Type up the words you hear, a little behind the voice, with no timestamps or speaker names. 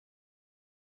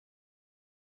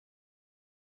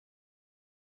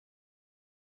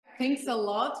thanks a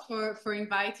lot for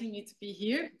inviting me to be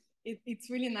here.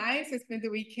 It's really nice. I spent the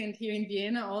weekend here in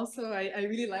Vienna also. I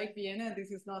really like Vienna.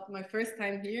 This is not my first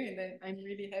time here, and I'm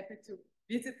really happy to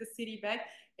visit the city back.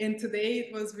 And today it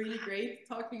was really great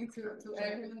talking to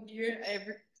everyone here,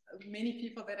 many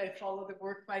people that I follow the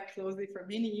work quite closely for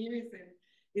many years, and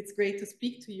it's great to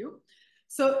speak to you.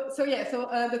 So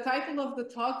the title of the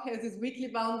talk has this weakly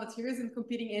bound materials and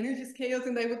competing energy scales,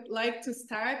 and I would like to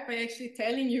start by actually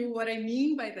telling you what I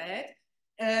mean by that,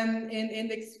 and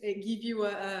give you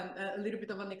a little bit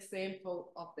of an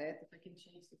example of that. If I can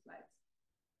change the slides.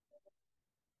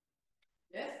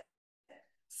 Yes.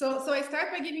 So I start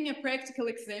by giving a practical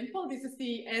example. This is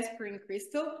the aspirin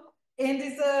crystal, and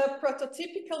it's a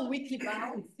prototypical weakly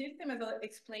bound system, as I'll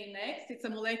explain next. It's a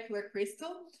molecular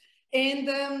crystal.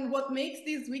 And what makes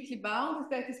this weakly bound is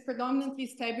that it's predominantly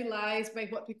stabilized by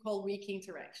what we call weak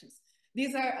interactions.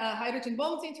 These are hydrogen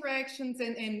bonds interactions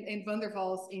and van der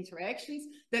Waals interactions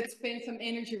that span some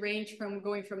energy range from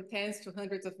going from tens to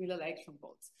hundreds of milli-electron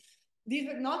volts. These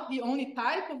are not the only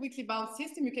type of weakly bound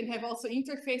system. You can have also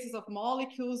interfaces of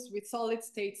molecules with solid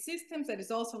state systems. That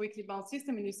is also a weakly bound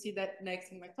system, and you see that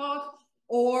next in my talk.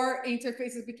 Or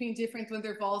interfaces between different van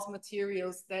der Waals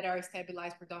materials that are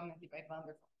stabilized predominantly by van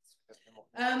der Waals.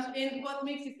 And what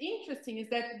makes it interesting is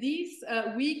that these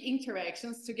weak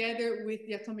interactions, together with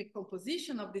the atomic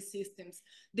composition of the systems,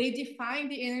 they define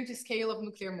the energy scale of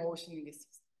nuclear motion in the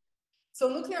system. So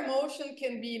nuclear motion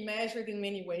can be measured in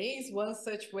many ways. One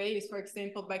such way is, for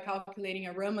example, by calculating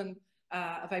a Raman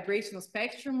vibrational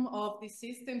spectrum of these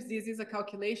systems. This is a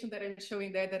calculation that I'm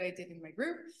showing there that I did in my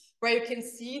group, where you can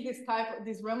see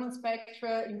this Raman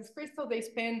spectra in this crystal. They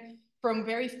span from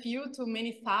very few to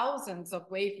many thousands of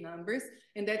wave numbers,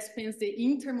 and that spans the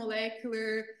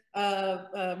intermolecular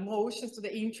motions to the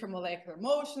intramolecular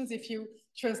motions. If you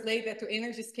translate that to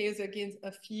energy scales, again,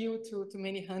 a few to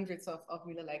many hundreds of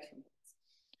milli-electron volts.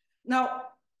 Now,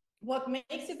 what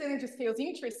makes these energy scales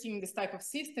interesting in this type of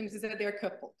systems is that they're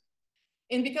coupled.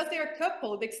 And because they are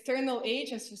coupled, external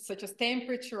agents such as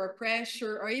temperature or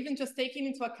pressure, or even just taking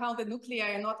into account that nuclei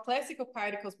are not classical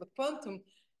particles but quantum,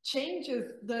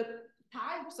 changes the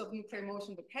types of nuclear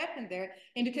motion that happen there,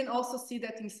 and you can also see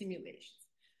that in simulations.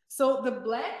 So the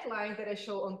black line that I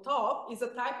show on top is a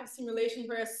type of simulation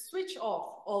where I switch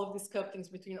off all of these couplings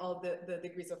between all the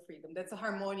degrees of freedom. That's a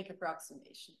harmonic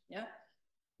approximation, yeah?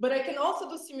 But I can also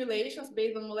do simulations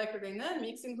based on molecular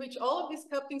dynamics in which all of these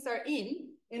couplings are in,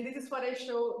 and this is what I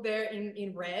show there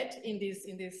in red in this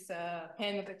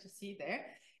panel that you see there.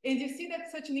 And you see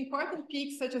that such an important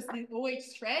peak, such as the OH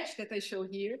stretch that I show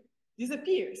here,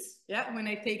 disappears, yeah, when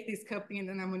I take this coupling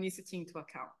and harmonicity into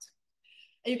account.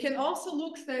 And you can also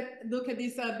look at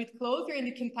this a bit closer, and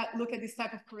you can look at this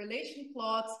type of correlation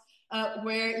plots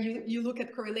where you look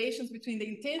at correlations between the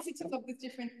intensities of these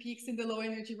different peaks in the low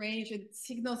energy range, and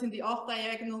signals in the off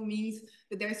diagonal means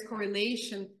that there's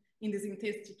correlation in these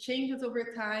intensity changes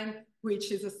over time,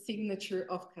 which is a signature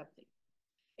of coupling.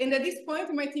 And at this point,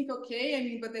 you might think, okay, I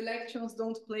mean, but electrons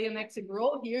don't play an active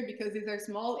role here because these are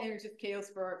small energy scales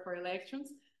for electrons.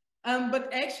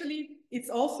 But actually, it's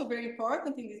also very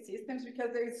important in these systems because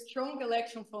there is strong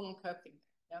electron phonon coupling.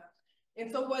 Yeah?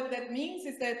 And so what that means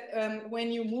is that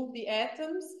when you move the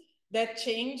atoms, that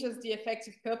changes the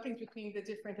effective couplings between the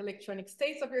different electronic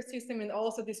states of your system, and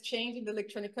also this change in the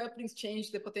electronic couplings change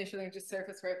the potential energy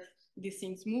surface where these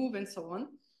things move and so on.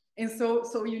 And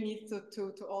so you need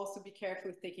to also be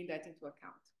careful with taking that into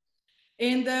account.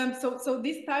 And so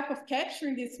this type of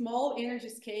capturing these small energy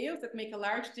scales that make a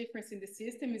large difference in the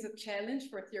system is a challenge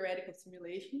for theoretical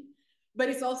simulation, but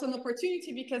it's also an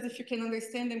opportunity because if you can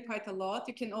understand them quite a lot,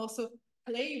 you can also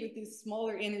play with these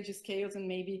smaller energy scales and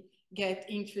maybe get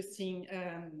interesting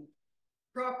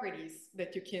properties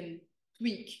that you can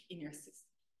tweak in your system.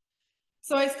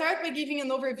 So I start by giving an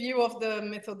overview of the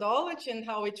methodology and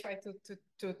how we try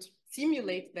to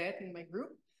simulate that in my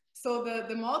group. So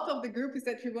the motto of the group is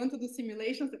that we want to do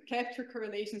simulations that capture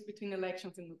correlations between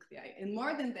electrons and nuclei. And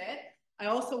more than that, I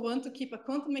also want to keep a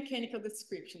quantum mechanical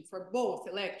description for both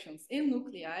electrons and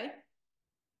nuclei,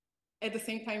 at the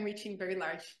same time reaching very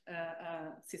large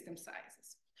system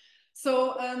sizes.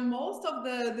 So most of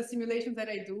the simulations that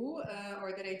I do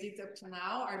or that I did up to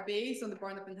now are based on the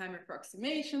Born-Oppenheimer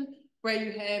approximation, where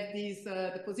you have these,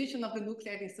 the position of the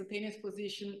nuclei, the instantaneous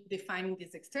position, defining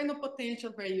this external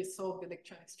potential, where you solve the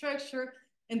electronic structure,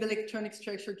 and the electronic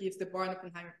structure gives the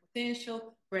Born-Oppenheimer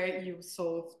potential, where you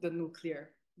solve the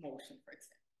nuclear motion, for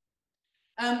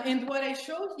example. And what I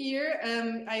show here,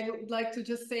 I would like to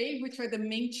just say which are the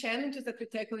main challenges that we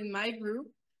tackle in my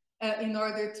group. in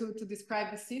order to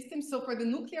describe the system. So for the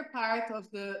nuclear part of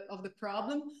the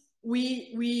problem,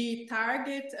 we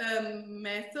target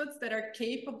methods that are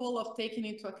capable of taking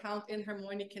into account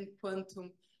enharmonic and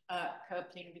quantum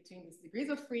coupling between these degrees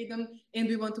of freedom. And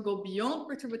we want to go beyond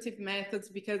perturbative methods,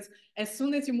 because as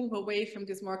soon as you move away from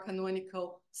these more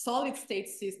canonical solid state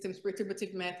systems,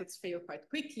 perturbative methods fail quite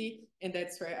quickly. And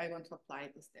that's where I want to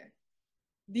apply this there.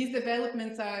 These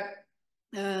developments are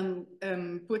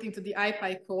put into the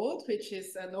IPI code, which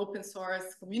is an open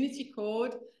source community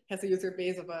code, has a user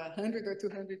base of 100 or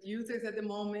 200 users at the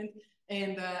moment.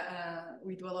 And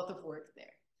we do a lot of work there.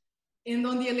 And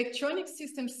on the electronic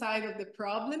system side of the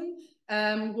problem,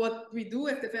 what we do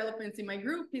as developments in my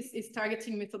group is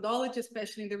targeting methodology,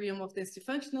 especially in the realm of density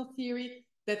functional theory,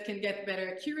 that can get better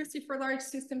accuracy for large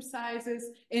system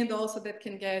sizes, and also that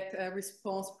can get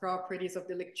response properties of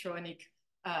the electronic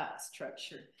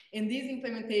structure. And these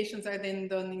implementations are then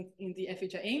done in the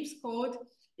FHI Ames code.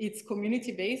 It's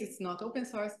community-based, it's not open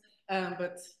source,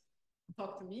 but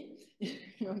talk to me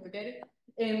if you want to get it.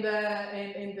 And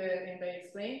I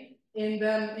explain. And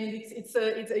it's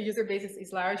a user base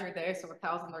is larger there, so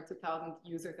 1,000 or 2,000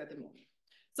 users at the moment.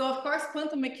 So of course,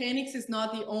 quantum mechanics is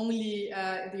not the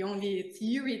only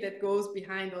theory that goes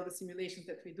behind all the simulations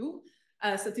that we do.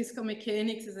 Statistical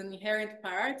mechanics is an inherent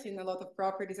part in a lot of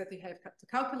properties that we have to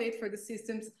calculate for the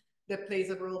systems, that plays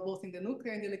a role both in the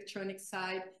nuclear and the electronic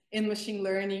side. And machine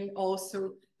learning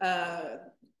also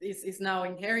is now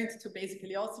inherent to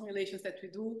basically all simulations that we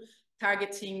do,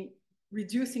 targeting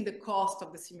reducing the cost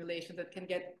of the simulation that can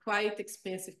get quite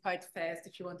expensive quite fast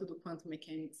if you want to do quantum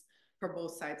mechanics for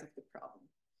both sides of the problem.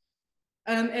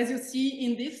 As you see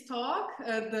in this talk,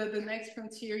 the next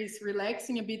frontier is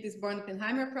relaxing a bit this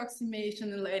Born-Oppenheimer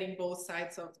approximation and letting both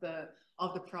sides of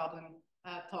the problem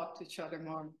talk to each other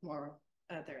more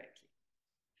directly.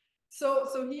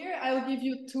 So here I'll give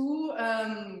you two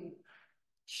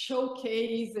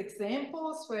showcase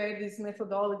examples where this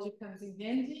methodology comes in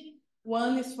handy.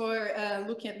 One is for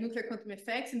looking at nuclear quantum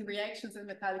effects and reactions in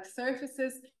metallic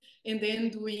surfaces, and then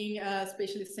doing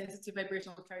spatially sensitive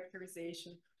vibrational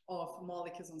characterization of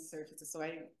molecules on surfaces. So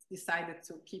I decided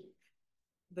to keep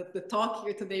the talk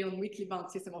here today on weakly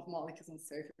bound system of molecules on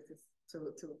surfaces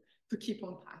to keep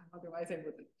on time, otherwise I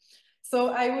wouldn't. So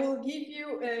I will give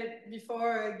you,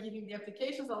 before giving the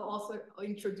applications, I'll also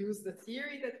introduce the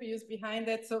theory that we use behind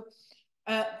that. So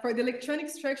for the electronic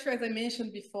structure, as I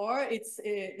mentioned before, it's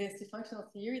a density functional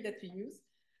theory that we use.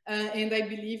 And I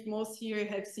believe most here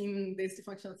have seen density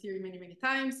functional theory many, many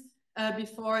times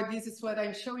before. This is what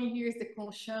I'm showing here is the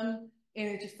Colloquium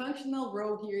energy functional.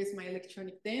 Rho here is my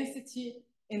electronic density.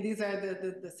 And these are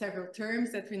the several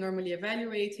terms that we normally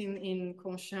evaluate in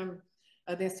Colloquium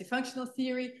density functional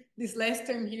theory. This last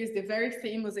term here is the very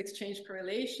famous exchange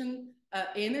correlation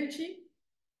energy,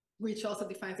 which also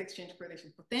defines exchange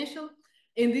correlation potential.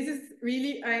 And this is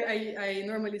really, I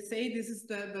normally say, this is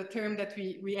the term that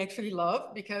we actually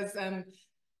love, because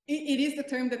it is the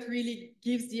term that really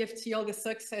gives DFT all the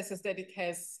successes that it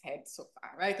has had so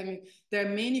far, right? I mean, there are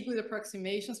many good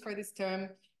approximations for this term,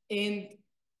 and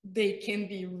they can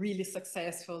be really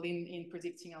successful in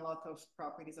predicting a lot of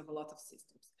properties of a lot of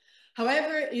systems.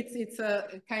 However, it's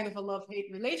a kind of a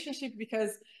love-hate relationship,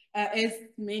 because as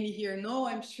many here know,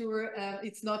 I'm sure,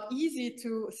 it's not easy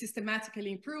to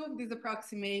systematically improve this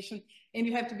approximation, and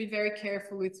you have to be very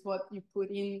careful with what you put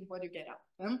in, what you get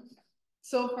out.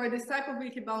 So for this type of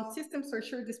weakly bound systems, for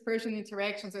sure, dispersion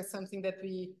interactions are something that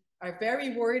we are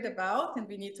very worried about and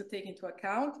we need to take into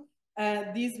account.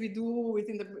 These we do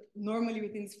normally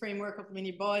within this framework of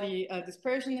many-body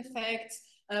dispersion effects.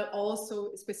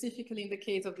 Also, specifically in the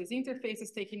case of these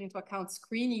interfaces, taking into account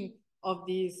screening of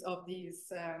these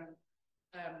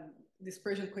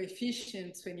dispersion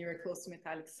coefficients when you're close to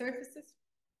metallic surfaces.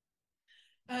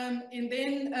 And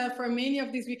then for many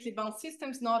of these weakly bound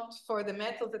systems, not for the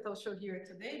metals that I'll show here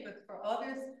today, but for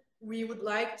others, we would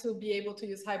like to be able to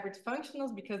use hybrid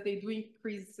functionals, because they do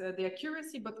increase the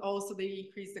accuracy, but also they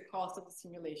increase the cost of the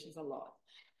simulations a lot.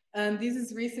 And this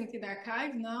is recent in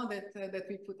arXiv now that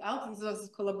we put out. This was a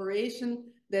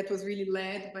collaboration that was really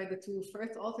led by the two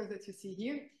first authors that you see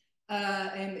here.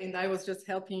 And I was just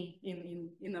helping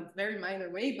in a very minor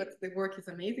way, but the work is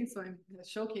amazing, so I'm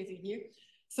showcasing here.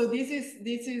 So this is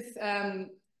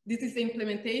the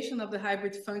implementation of the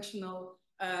hybrid functional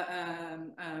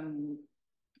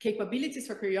capabilities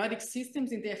for periodic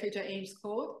systems in the FHI Ames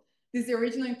code. This is the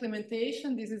original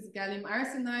implementation. This is gallium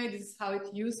arsenide. This is how it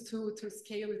used to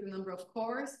scale with the number of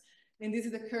cores. And this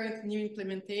is the current new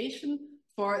implementation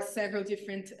for several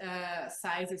different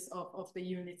sizes of the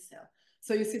unit cell.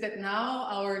 So you see that now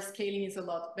our scaling is a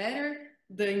lot better.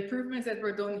 The improvements that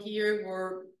were done here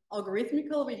were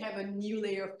algorithmical, we have a new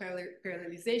layer of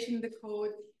parallelization in the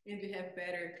code, and we have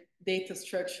better data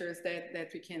structures that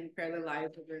we can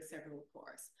parallelize over several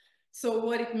cores. So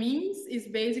what it means is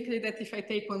basically that if I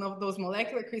take one of those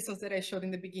molecular crystals that I showed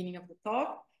in the beginning of the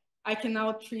talk, I can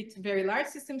now treat very large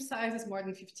system sizes, more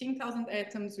than 15,000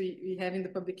 atoms. We have in the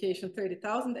publication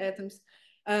 30,000 atoms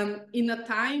in a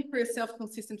time per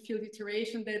self-consistent field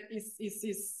iteration that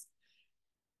is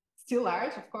still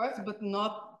large, of course, but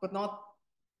not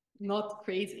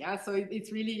crazy. Yeah? So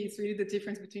it's really the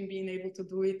difference between being able to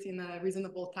do it in a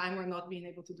reasonable time or not being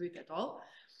able to do it at all.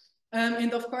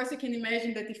 And of course, you can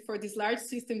imagine that if for these large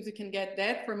systems, you can get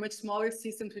that. For much smaller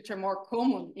systems, which are more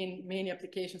common in many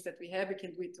applications that we have, we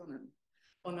can do it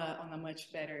on a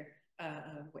much better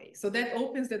way. So that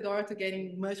opens the door to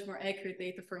getting much more accurate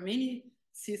data for many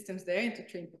systems there and to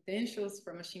train potentials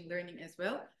for machine learning as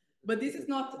well. But this is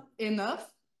not enough,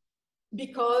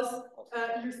 because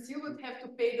you still would have to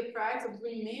pay the price of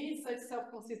doing many such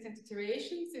self-consistent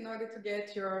iterations in order to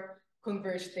get your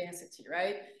converged density,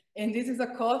 right? And this is a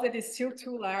cost that is still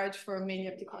too large for many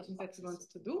applications that we want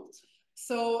to do.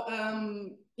 So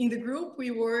in the group, we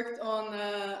worked on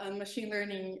a machine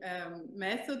learning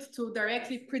method to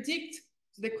directly predict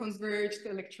the converged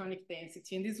electronic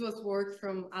density. And this was work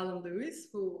from Alan Lewis,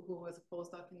 who was a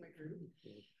postdoc in my group.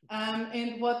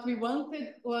 And what we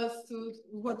wanted was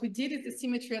what we did is the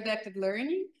symmetry adapted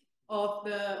learning of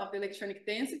the electronic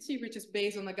density, which is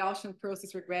based on a Gaussian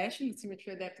process regression, the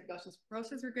symmetry adapted Gaussian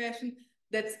process regression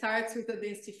that starts with the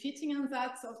density fitting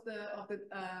ansatz of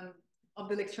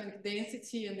the electronic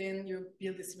density, and then you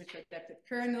build the symmetry adapted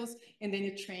kernels, and then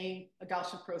you train a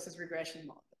Gaussian process regression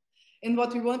model. And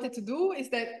what we wanted to do is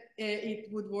that it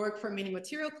would work for many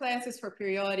material classes, for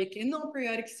periodic and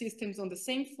non-periodic systems on the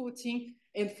same footing,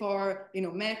 and for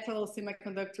metals,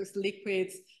 semiconductors,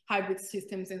 liquids, hybrid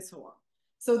systems, and so on.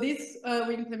 So this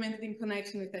we implemented in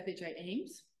connection with FHI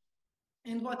AIMS.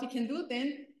 And what you can do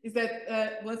then is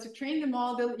that once you train the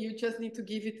model, you just need to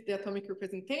give it the atomic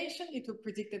representation. It will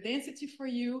predict the density for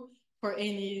you for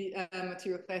any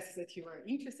material classes that you are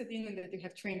interested in and that you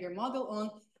have trained your model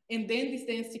on. And then this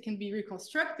density can be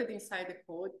reconstructed inside the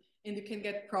code, and you can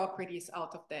get properties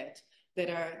out of that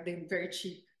are then very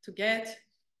cheap to get.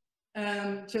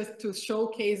 Just to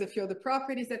showcase a few of the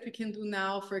properties that we can do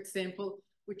now, for example,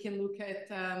 we can look at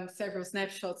several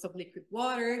snapshots of liquid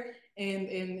water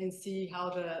and see how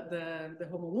the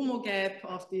homo-lumo gap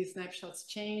of these snapshots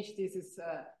change. This is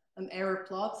an error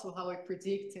plot, so how I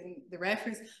predict in the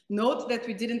reference. Note that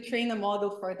we didn't train a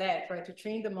model for that, right? We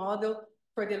trained the model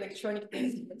for the electronic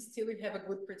density, but still we have a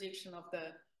good prediction of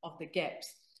the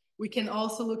gaps. We can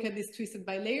also look at these twisted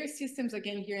bilayer systems.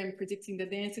 Again, here I'm predicting the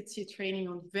density training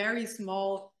on very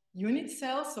small unit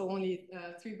cells, so only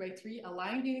 3 by 3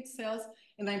 aligned unit cells,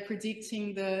 and I'm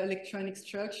predicting the electronic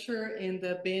structure and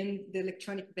the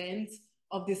electronic bands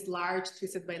of this large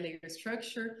twisted bilayer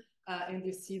structure. And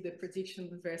you see the prediction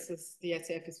versus the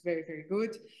SF is very, very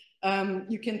good.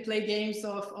 You can play games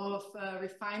of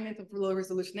refinement of low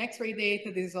resolution X-ray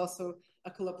data. This is also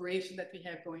a collaboration that we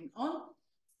have going on.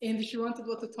 And if you want to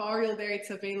do a tutorial there, it's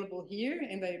available here.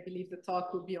 And I believe the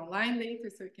talk will be online later,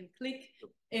 so you can click.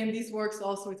 And this works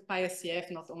also with PySCF,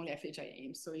 not only FHI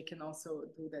AIMS, so you can also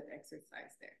do that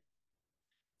exercise there.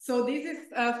 So this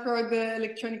is for the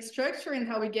electronic structure and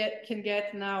how we can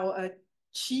get now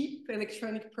cheap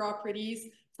electronic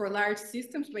properties for large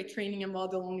systems by training a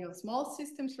model only on small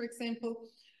systems, for example.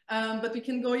 But we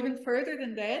can go even further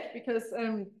than that, because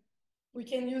we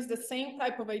can use the same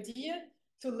type of idea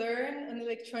to learn an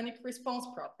electronic response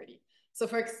property. So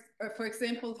for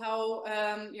example, how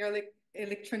your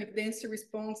electronic density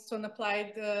responds to an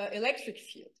applied electric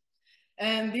field.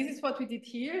 And this is what we did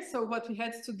here. So what we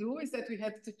had to do is that we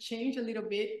had to change a little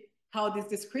bit how these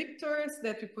descriptors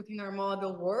that we put in our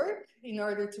model work in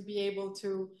order to be able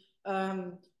to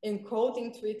encode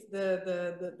into it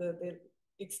the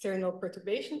external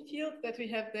perturbation field that we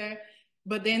have there.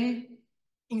 But then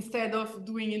instead of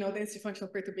doing, density functional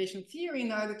perturbation theory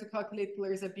in order to calculate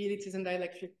polarizabilities and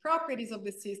dielectric properties of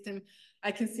the system,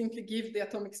 I can simply give the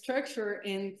atomic structure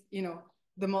and,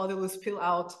 the model will spill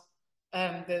out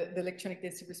the electronic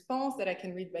density response that I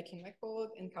can read back in my code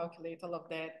and calculate all of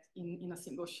that in a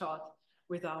single shot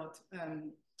without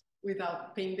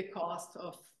paying the cost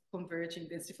of converging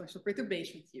density functional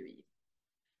perturbation theory.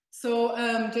 So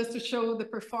just to show the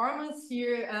performance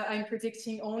here, I'm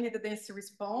predicting only the density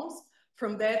response.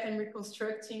 From that, I'm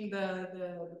reconstructing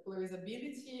the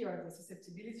polarizability or the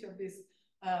susceptibility of this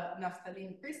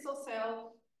naphthalene crystal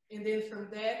cell. And then from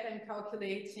that, I'm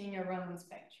calculating a Raman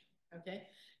spectrum, okay?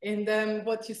 And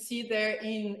what you see there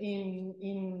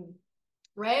in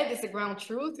Red is the ground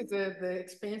truth, it's the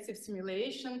expensive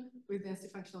simulation with density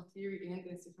functional theory and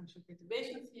density functional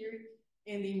perturbation theory.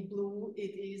 And in blue,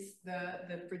 it is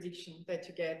the prediction that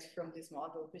you get from this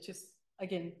model, which is,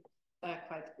 again,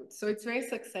 quite good. So it's very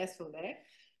successful there.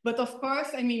 But of course,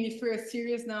 I mean, if we're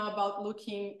serious now about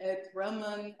looking at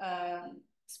Raman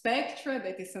spectra,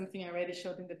 that is something I already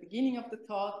showed in the beginning of the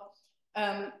talk,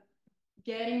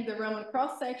 getting the Raman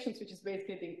cross sections, which is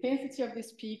basically the intensity of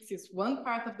these peaks, is one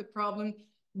part of the problem.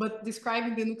 But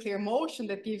describing the nuclear motion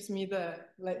that gives me the,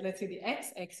 let's say, the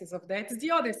x-axis of that is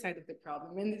the other side of the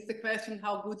problem. And it's the question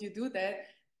how good you do that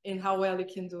and how well you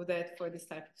can do that for this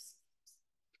type of systems.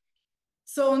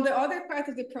 So on the other part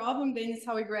of the problem, then, is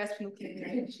how we grasp nuclear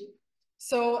energy.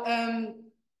 So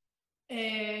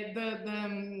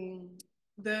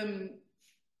the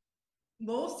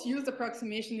most used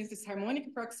approximation is this harmonic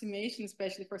approximation,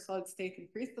 especially for solid state and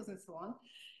crystals and so on.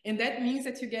 And that means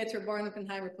that you get your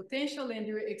Born-Oppenheimer potential and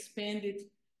you expand it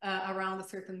around a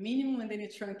certain minimum, and then you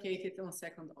truncate it on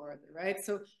second order, right?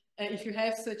 So if you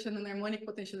have such an harmonic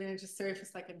potential energy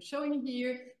surface like I'm showing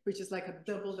here, which is like a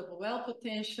double Well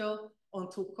potential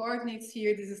on two coordinates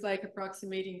here, this is like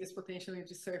approximating this potential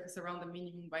energy surface around the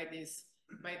minimum by this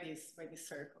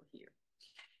circle here.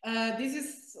 This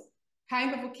is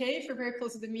kind of okay if you're very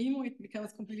close to the minimum. It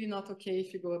becomes completely not okay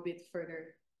if you go a bit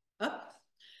further up.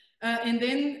 And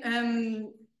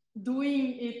then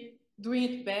doing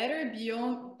it better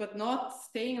beyond, but not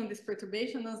staying on this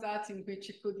perturbation ansatz in which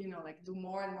you could, like do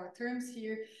more and more terms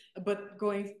here, but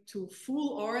going to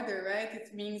full order, right?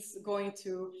 It means going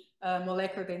to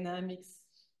molecular dynamics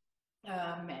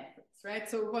methods, right?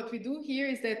 So what we do here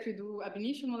is that we do ab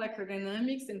initio molecular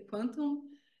dynamics and quantum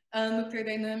nuclear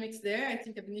dynamics there. I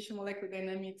think ab initio molecular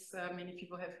dynamics, many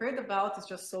people have heard about. It's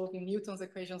just solving Newton's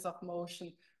equations of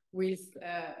motion with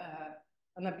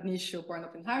an ab initio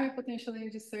Born-Oppenheimer potential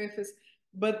energy surface,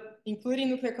 but including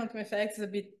nuclear quantum effects is a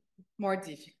bit more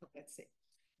difficult, let's say.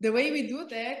 The way we do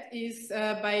that is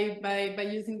by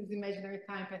using these imaginary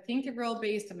time path integral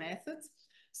based methods.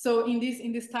 So in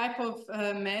this type of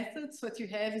methods, what you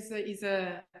have is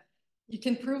you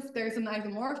can prove there's an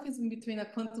isomorphism between a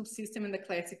quantum system and the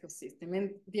classical system,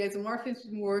 and the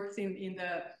isomorphism works in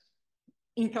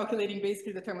calculating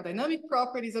basically the thermodynamic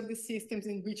properties of the systems,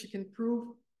 in which you can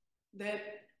prove that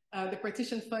the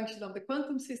partition function of the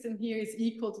quantum system here is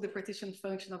equal to the partition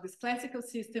function of this classical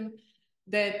system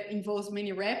that involves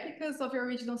many replicas of your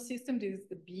original system. These are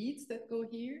the beads that go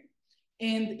here.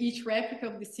 And each replica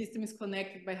of the system is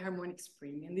connected by harmonic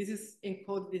spring. And this is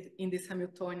encoded in this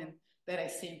Hamiltonian that I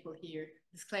sample here,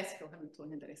 this classical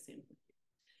Hamiltonian that I sample here.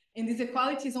 And this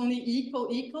equality is only equal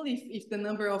if the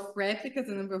number of replicas,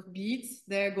 the number of beads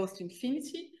there goes to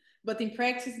infinity. But in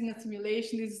practice, in a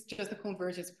simulation, this is just a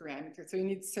convergence parameter. So you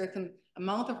need a certain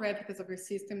amount of replicas of your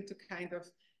system to kind of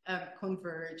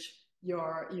converge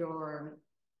your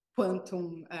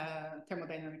quantum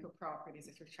thermodynamical properties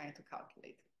that you're trying to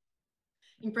calculate.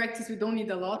 In practice, we don't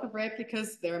need a lot of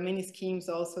replicas. There are many schemes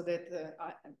also that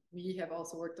we have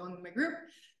also worked on in my group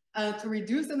to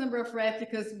reduce the number of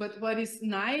replicas. But what is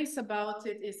nice about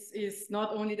it is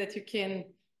not only that you can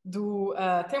do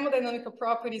thermodynamical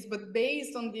properties, but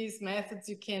based on these methods,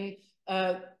 you can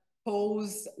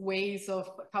pose ways of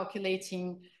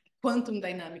calculating quantum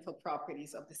dynamical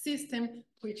properties of the system,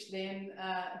 which then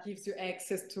gives you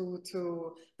access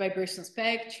to vibration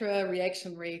spectra,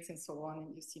 reaction rates, and so on.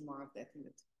 And you see more of that in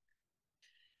it.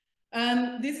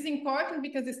 This is important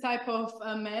because this type of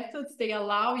methods, they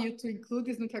allow you to include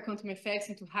these nuclear quantum effects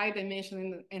into high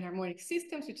dimensional and harmonic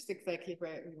systems, which is exactly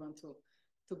where we want to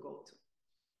go to.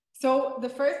 So the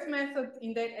first method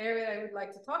in that area I would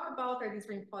like to talk about are these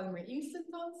ring polymer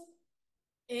instantons.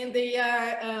 And they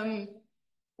are,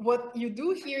 what you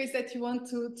do here is that you want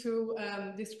to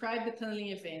describe the tunneling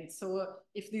event. So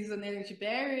if this is an energy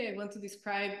barrier, I want to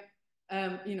describe,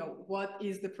 what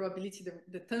is the probability,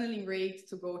 the tunneling rate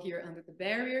to go here under the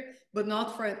barrier, but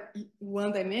not for a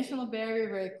one-dimensional barrier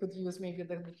where I could use maybe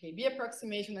the WKB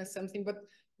approximation or something, but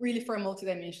really for a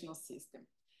multidimensional system.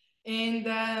 And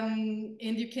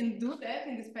you can do that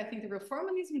in this path integral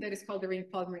formalism that is called the ring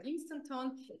polymer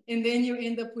instanton, and then you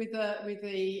end up with a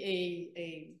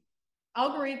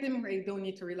algorithm where you don't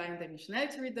need to rely on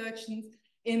dimensionality reductions.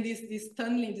 And this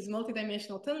tunneling, this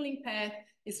multidimensional tunneling path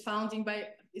is found by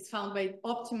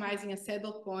optimizing a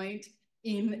saddle point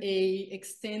in a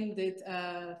extended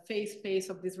phase space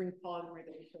of this ring polymer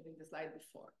that we showed in the slide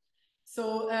before.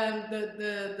 So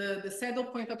the saddle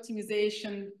point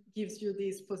optimization gives you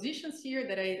these positions here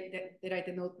that I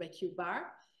denote by Q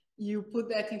bar. You put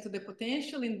that into the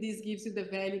potential, and this gives you the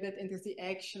value that enters the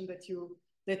action that you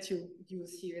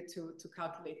use here to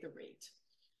calculate the rate.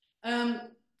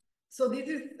 So this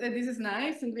is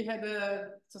nice, and we had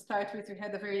to start with. We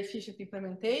had a very efficient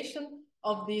implementation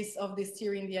of this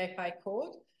theory in the IPI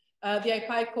code. The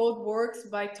IPI code works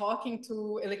by talking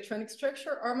to electronic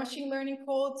structure or machine learning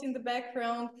codes in the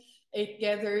background. It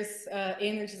gathers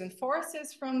energies and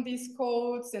forces from these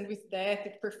codes, and with that,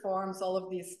 it performs all of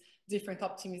these different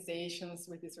optimizations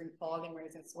with these ring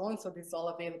polymers and so on. So this is all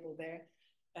available there.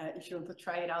 If you want to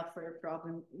try it out for your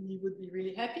problem, you would be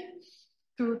really happy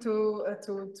to talk to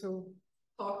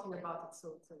you about it. So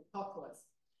talk to us.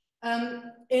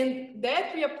 And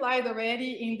that we applied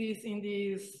already in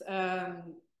this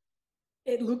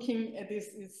looking at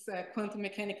this quantum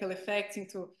mechanical effects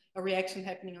into a reaction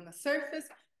happening on a surface.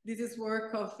 This is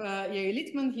work of Yair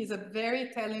Littman. He's a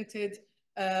very talented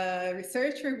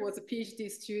researcher who was a PhD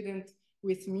student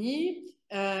with me.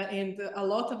 And a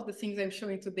lot of the things I'm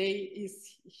showing today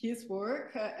is his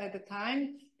work at the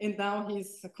time. And now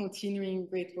he's continuing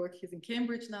great work. He's in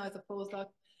Cambridge now as a postdoc.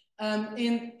 And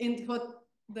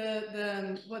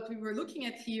what we were looking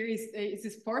at here is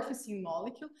this porphysine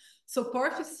molecule. So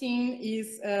porphysine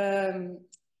is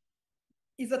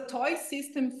a toy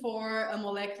system for a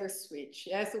molecular switch.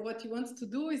 Yeah? So what you want to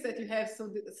do is that you have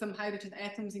some hydrogen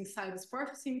atoms inside this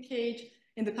porphysine cage,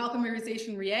 and the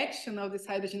tautomerization reaction of these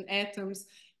hydrogen atoms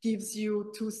gives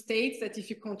you two states that if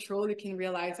you control, you can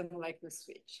realize a molecular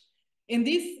switch. And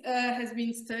this has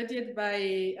been studied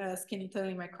by scanning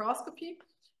tunneling microscopy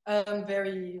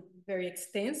very, very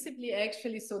extensively,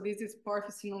 actually. So this is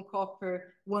porphysine on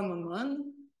copper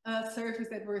 111 surface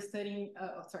that we're studying,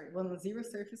 110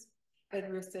 surface that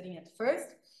we're studying at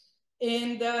first.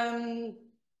 And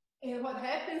what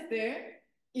happens there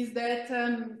is that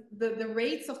the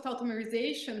rates of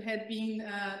tautomerization had been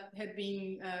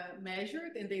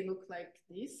measured, and they look like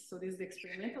this. So this is the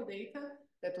experimental data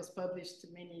that was published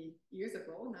many years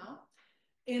ago now.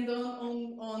 And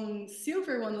on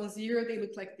silver 110, they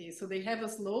look like this. So they have a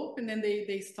slope, and then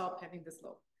they stop having the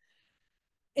slope.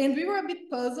 And we were a bit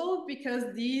puzzled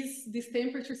because these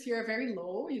temperatures here are very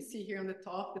low. You see here on the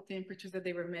top the temperatures that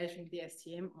they were measuring the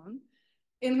STM on.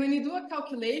 And when you do a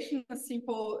calculation, a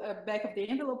simple back of the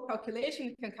envelope calculation,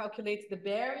 you can calculate the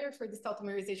barrier for these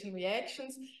tautomerization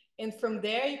reactions. And from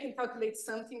there, you can calculate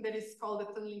something that is called the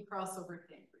tunneling crossover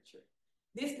temperature.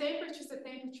 This temperature is the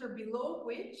temperature below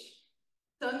which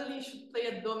tunneling should play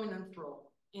a dominant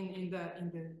role in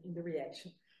the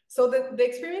reaction. So the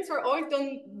experiments were always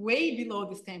done way below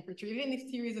this temperature. Even if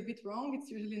theory is a bit wrong,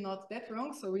 it's usually not that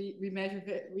wrong. So we measure,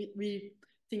 we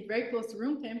think very close to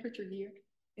room temperature here,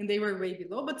 and they were way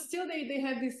below. But still, they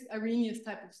have this Arrhenius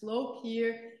type of slope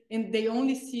here, and they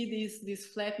only see this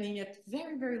flattening at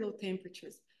very, very low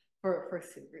temperatures for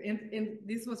silver. And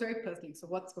this was very puzzling. So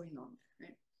what's going on,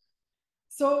 right?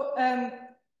 So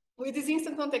with these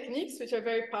instant-on techniques, which are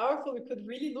very powerful, we could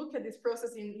really look at this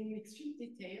process in extreme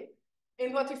detail.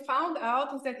 And what we found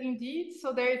out is that indeed,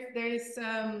 so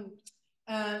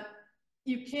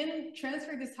you can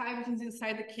transfer these hydrogens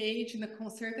inside the cage in a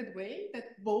concerted way,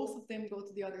 that both of them go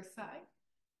to the other side,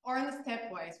 or in a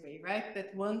stepwise way, right?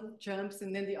 That one jumps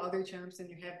and then the other jumps, and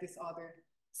you have this other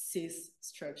cis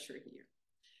structure here.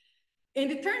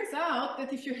 And it turns out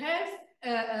that if you have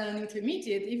an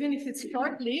intermediate, even if it's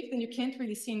short-lived and you can't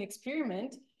really see an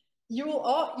experiment, you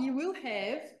will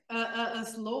have a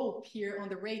slope here on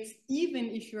the rates, even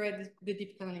if you're at the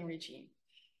deep tunneling regime.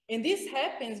 And this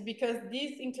happens because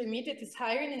this intermediate is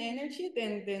higher in energy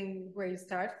than where you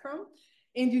start from.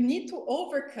 And you need to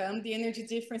overcome the energy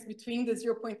difference between the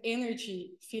 0-point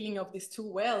energy filling of these two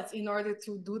wells in order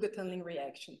to do the tunneling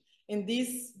reaction. And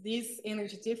this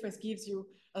energy difference gives you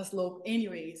a slope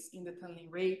anyways in the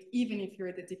tunneling rate, even if you're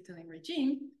at the deep tunneling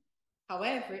regime.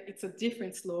 However, it's a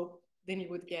different slope than you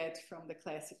would get from the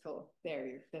classical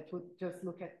barrier that would just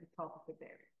look at the top of the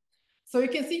barrier. So you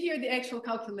can see here the actual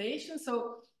calculation.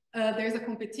 So there's a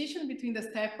competition between the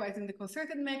stepwise and the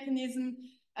concerted mechanism.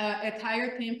 At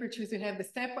higher temperatures, you have the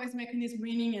stepwise mechanism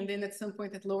winning, and then at some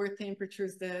point at lower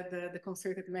temperatures, the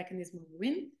concerted mechanism will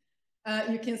win.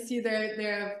 You can see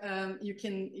you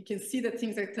can see that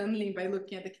things are tunneling by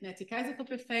looking at the kinetic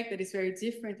isotope effect. That is very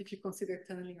different if you consider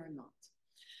tunneling or not.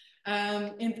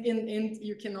 And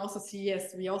you can also see,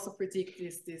 yes, we also predict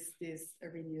this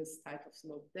Arrhenius type of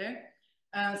slope there.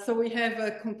 So we have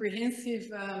a comprehensive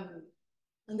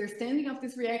understanding of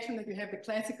this reaction, that you have the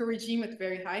classical regime at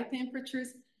very high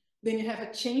temperatures. Then you have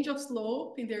a change of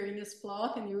slope in the Arrhenius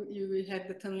plot, and you have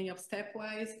the tunneling of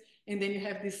stepwise, and then you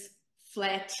have this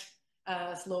flat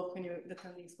slope when the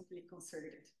tunneling is completely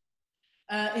concerted.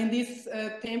 And these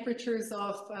temperatures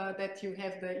of that you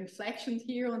have the inflection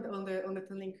here on the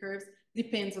tunneling curves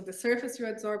depends on the surface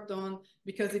you're adsorbed on,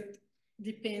 because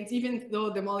depends, even though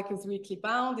the molecule is weakly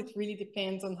bound, it really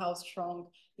depends on how strong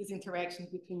these interactions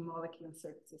between molecule and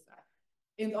surfaces are.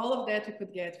 And all of that we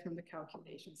could get from the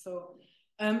calculation. So,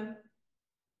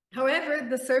 however,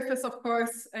 the surface, of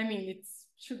course, I mean, it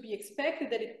should be expected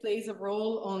that it plays a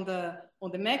role on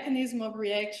the mechanism of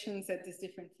reactions at these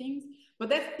different things. But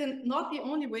that's not the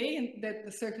only way that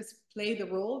the surface played a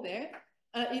role there.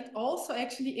 It also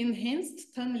actually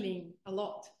enhanced tunneling a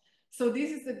lot. So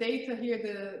this is the data here,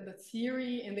 the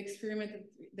theory and the experiment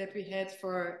that we had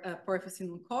for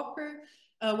porphyrin on copper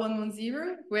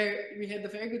 110, where we had a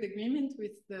very good agreement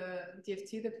with the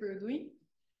DFT that we were doing.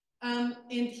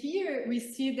 And here we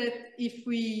see that if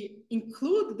we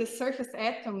include the surface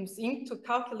atoms into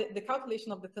the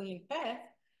calculation of the tunneling path,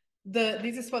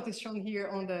 this is what is shown here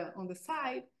on the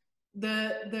side.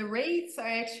 The rates are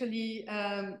actually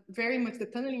very much, the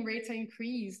tunneling rates are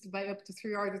increased by up to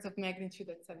 3 orders of magnitude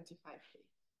at 75K.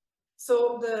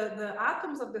 So the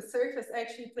atoms of the surface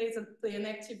actually play an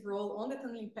active role on the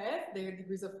tunneling path. Their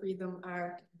degrees of freedom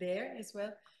are there as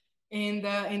well. And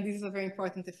this is a very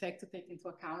important effect to take into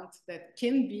account that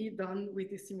can be done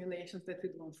with the simulations that we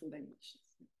do on full dimensions.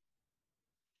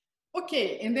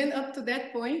 Okay, and then up to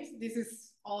that point, this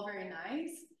is all very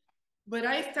nice. But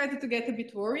I started to get a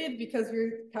bit worried because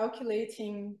we're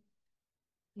calculating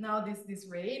now these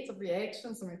rates of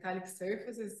reactions on metallic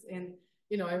surfaces. And,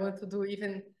 you know, I want to do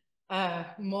even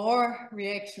more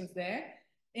reactions there.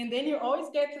 And then you always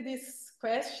get to this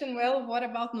question, well, what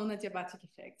about non-adiabatic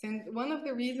effects? And one of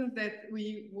the reasons that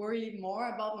we worry more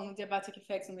about non-adiabatic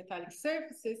effects on metallic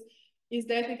surfaces is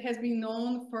that it has been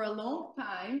known for a long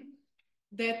time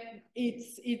that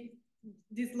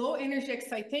these low energy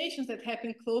excitations that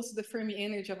happen close to the Fermi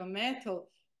energy of a metal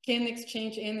can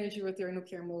exchange energy with their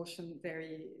nuclear motion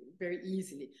very, very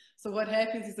easily. So what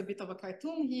happens is a bit of a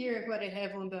cartoon here. What I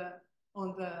have on the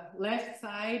left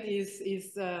side is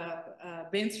a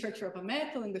band structure of a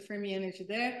metal and the Fermi energy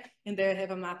there. And there I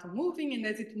have a atom moving. And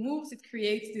as it moves, it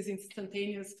creates these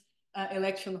instantaneous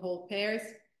electron hole pairs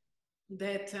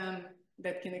that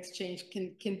can exchange,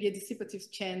 can be a dissipative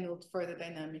channel for the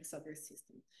dynamics of your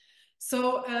system.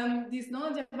 So this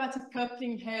non-adiabatic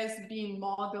coupling has been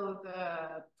modeled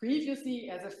previously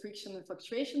as a friction and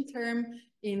fluctuation term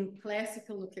in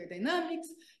classical nuclear dynamics.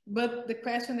 But the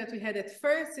question that we had at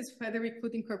first is whether we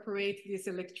could incorporate this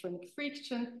electronic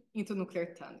friction into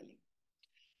nuclear tunneling.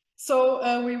 So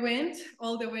we went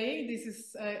all the way. This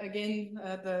is, again,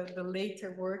 the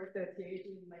later work that we did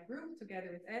in my group together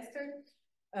with Esther,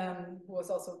 who was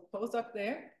also a postdoc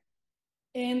there.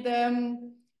 And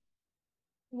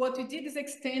what we did is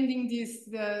extending this,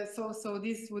 so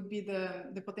this would be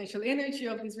the potential energy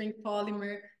of this ring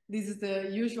polymer. This is the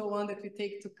usual one that we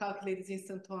take to calculate this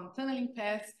instanton tunneling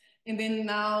paths. And then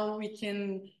now we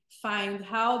can find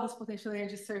how this potential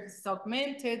energy surface is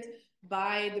augmented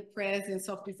by the presence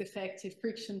of this effective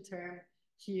friction term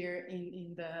here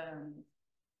in the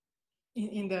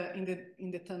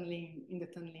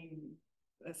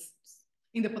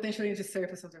potential energy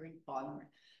surface of the ring polymer.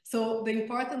 So the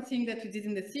important thing that we did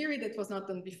in the theory that was not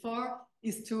done before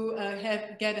is to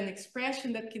get an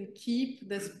expression that can keep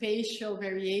the spatial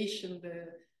variation,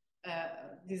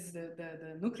 this is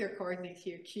the nuclear coordinate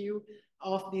here, Q,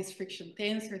 of this friction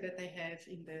tensor that I have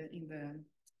in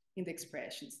the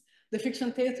expressions. The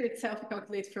friction tensor itself we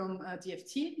calculate from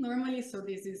DFT normally, so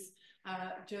this is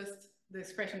just the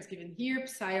expressions given here.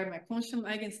 Psi are my constant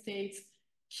eigenstates.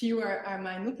 Q are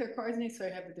my nuclear coordinates, so I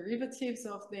have the derivatives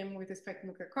of them with respect to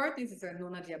nuclear coordinates. These are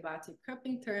non-adiabatic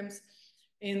coupling terms,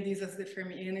 and these are the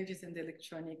Fermi energies and the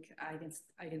electronic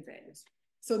eigenvalues.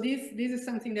 So this is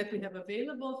something that we have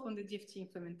available from the DFT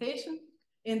implementation.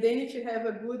 And then if you have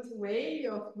a good way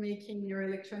of making your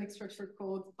electronic structure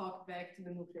code talk back to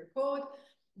the nuclear code,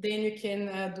 then you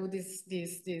can do this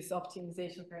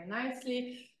optimization very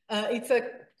nicely. It's a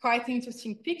quite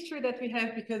interesting picture that we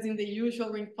have because in the usual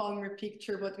ring polymer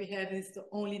picture, what we have is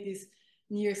only these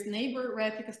nearest neighbor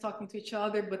replicas talking to each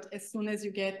other. But as soon as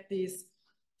you get this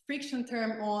friction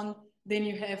term on, then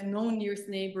you have no nearest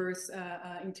neighbors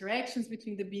interactions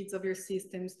between the beads of your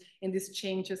systems. And this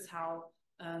changes how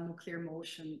nuclear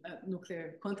motion,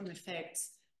 nuclear quantum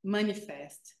effects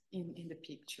manifest in the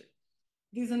picture.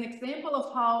 This is an example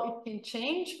of how it can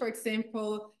change. For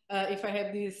example, if I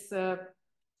have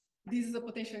this is a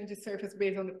potential energy surface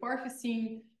based on the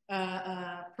porphyrin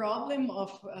problem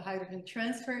of hydrogen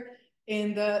transfer.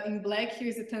 And in black,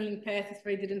 here's the tunneling path if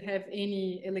I didn't have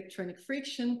any electronic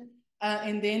friction.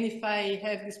 And then if I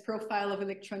have this profile of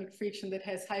electronic friction that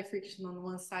has high friction on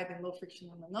one side and low friction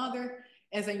on another,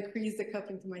 as I increase the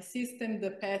coupling to my system,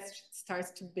 the path starts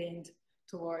to bend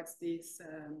towards this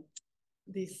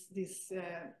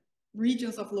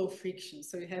regions of low friction.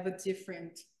 So you have a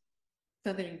different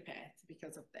tunneling path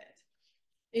because of that.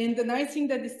 And the nice thing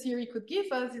that this theory could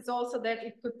give us is also that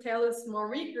it could tell us more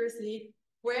rigorously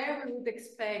where we would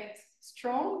expect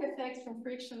strong effects from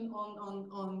friction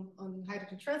on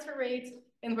hydrogen transfer rates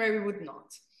and where we would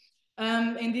not.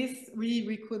 And this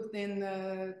we could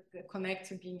then connect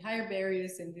to being higher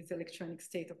barriers and this electronic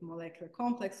state of molecular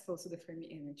complex close to the Fermi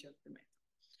energy of the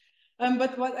metal.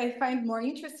 But what I find more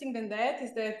interesting than that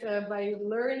is that by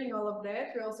learning all of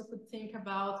that, we also could think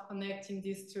about connecting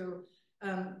this to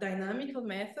dynamical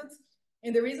methods.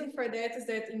 And the reason for that is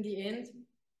that in the end,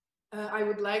 I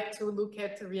would like to look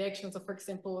at the reactions of, for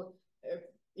example,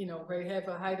 where you have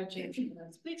a hydrogen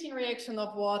splitting reaction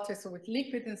of water, so with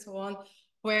liquid and so on,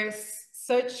 where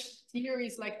such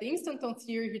theories like the instanton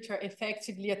theory, which are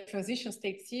effectively a transition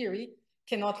state theory,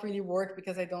 cannot really work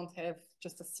because I don't have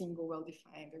just a single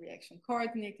well-defined reaction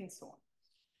coordinate and so on.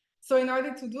 So in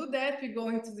order to do that, we go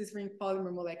into this ring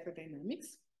polymer molecular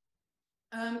dynamics.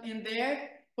 And there,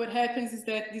 what happens is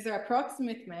that these are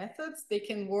approximate methods. They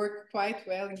can work quite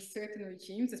well in certain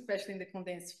regimes, especially in the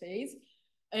condensed phase.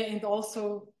 And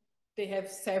also, they have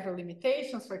several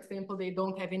limitations. For example, they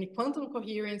don't have any quantum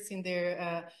coherence in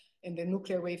their in the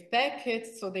nuclear wave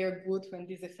packets, so they are good when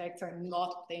these effects are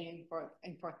not playing an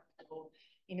important role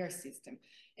in your system.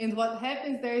 And what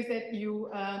happens there is that you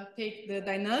take the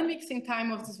dynamics in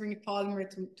time of this ring polymer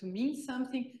to mean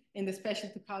something, and especially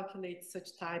to calculate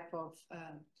such type of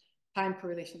time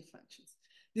correlation functions.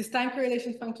 These time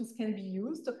correlation functions can be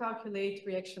used to calculate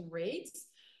reaction rates.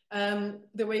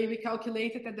 The way we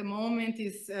calculate it at the moment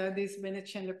is this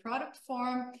Bennett-Chandler product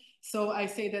form. So I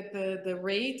say that the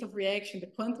rate of reaction, the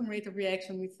quantum rate of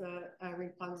reaction with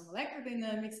ring polymer molecular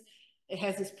dynamics, it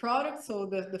has this product. So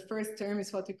the first term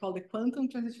is what we call the quantum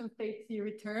transition state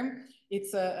theory term.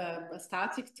 It's a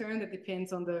static term that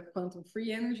depends on the quantum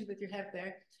free energy that you have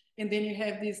there. And then you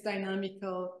have this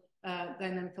dynamical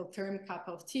term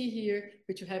kappa of t here,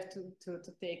 which you have to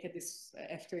take at this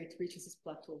after it reaches this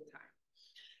plateau time.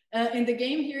 And the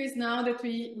game here is now that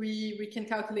we can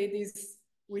calculate this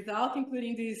without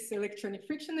including these electronic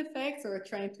friction effects or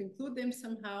trying to include them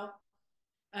somehow.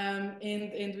 And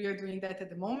we are doing that at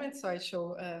the moment. So I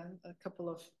show a couple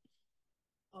of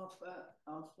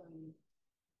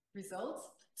results.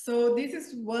 So this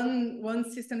is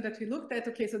one system that we looked at.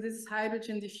 Okay, so this is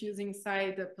hydrogen diffusing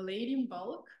inside the palladium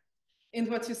bulk. And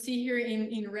what you see here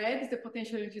in red is the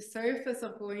potential energy surface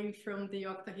of going from the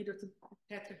octahedral to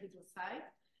tetrahedral side.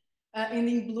 And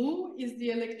in blue is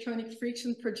the electronic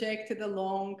friction projected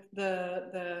along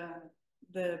the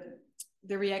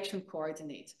reaction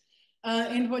coordinate.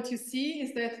 And what you see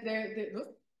is that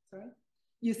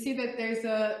you see that there's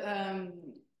a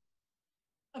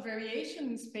variation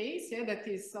in space, yeah, that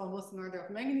is almost an order of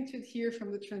magnitude here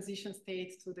from the transition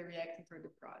state to the reactant or the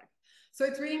product. So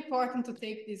it's really important to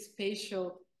take this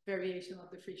spatial variation of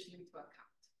the friction into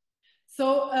account.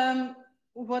 So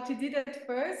what we did at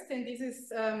first, and this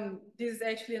is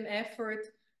actually an effort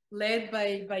led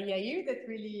by Yair that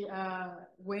really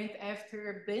went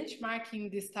after benchmarking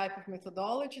this type of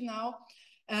methodology now.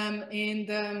 And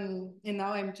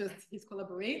now I'm just his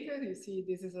collaborator. You see,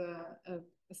 this is a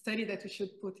study that we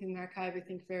should put in archive, I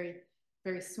think, very,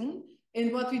 very soon.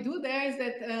 And what we do there is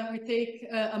that we take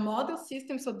a model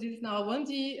system. So this is now a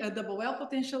 1D double well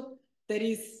potential that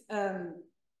is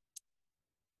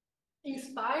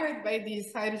inspired by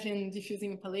this hydrogen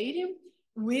diffusing palladium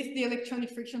with the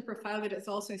electronic friction profile that is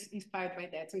also inspired by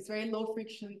that. So it's very low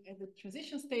friction at the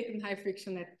transition state and high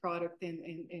friction at product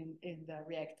in the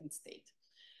reactant state.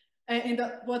 And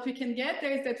what we can get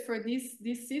there is that for these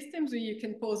systems, you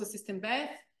can pose a system Beth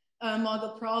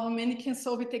model problem, and you can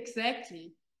solve it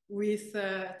exactly with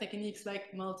techniques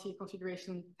like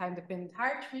multi-configuration time-dependent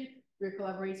hierarchy. We're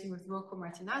collaborating with Rocco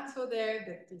Martinazzo there,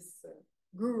 that is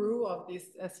guru of these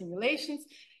simulations.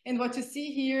 And what you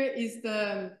see here is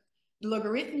the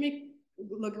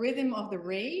logarithm of the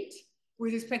rate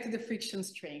with respect to the friction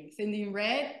strength. And in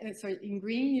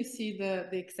green, you see the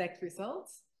exact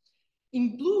results.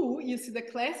 In blue, you see the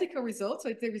classical result. So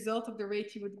it's the result of the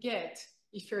rate you would get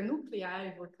if your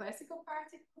nuclei were classical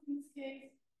particles in this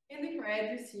case. And in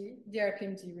red, you see the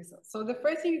RPMD results. So the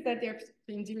first thing is that the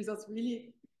RPMD results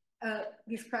really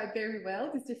describe very well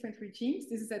these different regimes.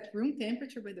 This is at room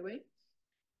temperature, by the way.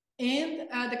 And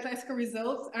the classical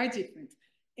results are different.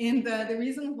 And the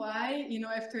reason why,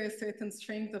 after a certain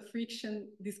strength of friction,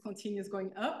 this continues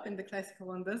going up and the classical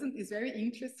one doesn't is very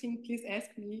interesting. Please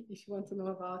ask me if you want to know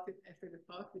about it after the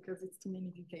talk, because it's too many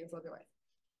details otherwise.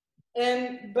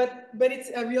 But it's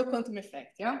a real quantum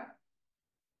effect, yeah?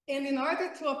 And in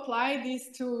order to apply this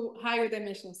to higher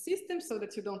dimensional systems so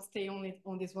that you don't stay only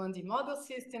on these 1D model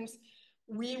systems,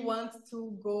 we want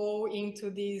to go into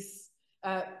these,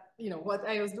 what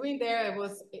I was doing there, I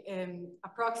was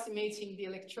approximating the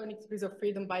electronic degrees of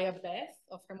freedom by a bath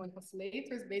of harmonic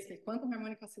oscillators, basically quantum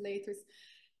harmonic oscillators.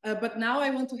 But now I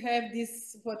want to have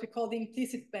this, what we call the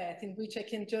implicit bath, in which I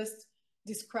can just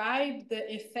describe the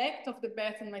effect of the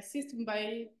bath on my system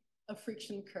by a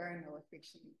friction kernel, a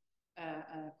friction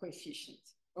coefficient,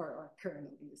 or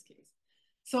kernel in this case.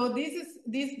 So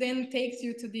this then takes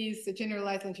you to these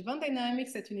generalized Langevin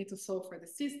dynamics that you need to solve for the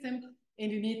system,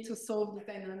 and you need to solve the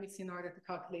dynamics in order to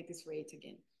calculate this rate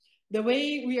again. The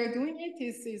way we are doing it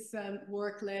is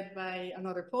work led by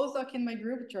another postdoc in my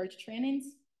group, George Trenins,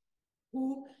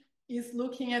 who is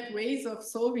looking at ways of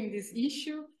solving this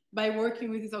issue by working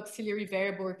with this auxiliary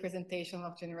variable representation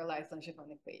of generalized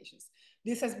Langevin equations.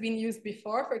 This has been used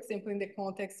before, for example, in the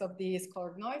context of these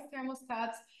colored noise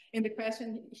thermostats. And the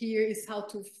question here is how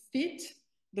to fit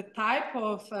the type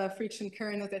of friction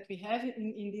kernel that we have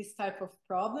in these type of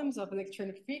problems of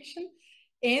electronic friction,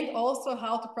 and also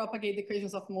how to propagate the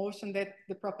equations of motion that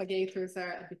the propagators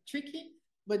are a bit tricky.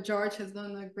 But George has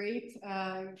done a great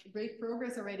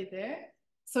progress already there.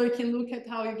 So you can look at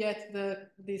how you get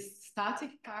this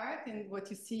static part, and what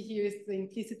you see here is the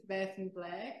implicit bath in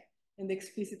black and the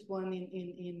explicit one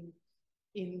in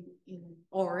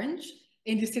orange.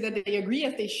 And you see that they agree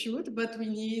as they should, but we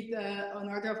need an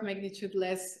order of magnitude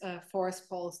less force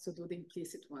pulse to do the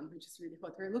implicit one, which is really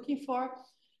what we're looking for.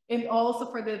 And also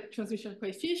for the transmission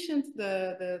coefficient,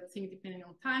 the thing depending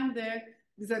on time there.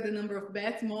 These are the number of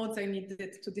bath modes I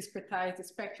needed to discretize the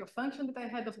spectral function that I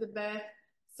had of the bath.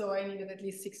 So I needed at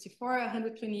least 64,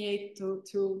 128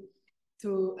 to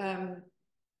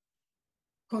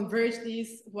converge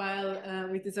these, while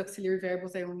with these auxiliary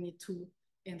variables, I only need 2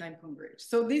 and I'm converged.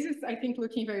 So this is, I think,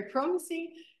 looking very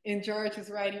promising. And George is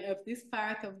writing up this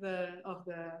part of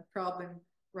the problem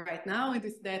right now. And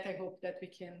with that, I hope that we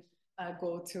can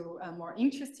go to more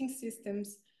interesting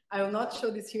systems. I will not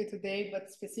show this here today,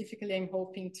 but specifically, I'm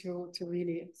hoping to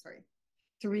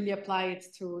really apply it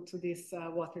to these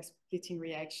water splitting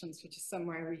reactions, which is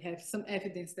somewhere we have some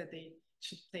evidence that they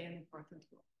should play an important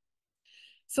role.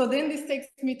 So then this takes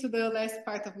me to the last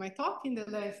part of my talk, in the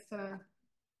last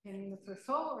 10 minutes or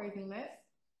so, or even less,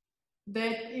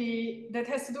 that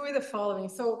has to do with the following.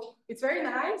 So it's very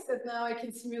nice that now I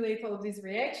can simulate all of these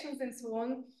reactions and so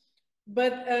on,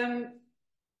 but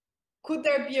could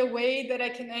there be a way that I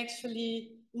can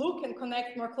actually look and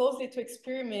connect more closely to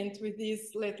experiment with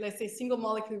these, let's say, single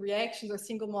molecule reactions or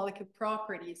single molecule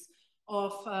properties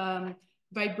of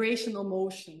vibrational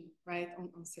motion, right,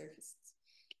 on surfaces?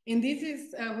 And this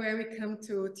is where we come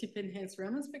to tip-enhanced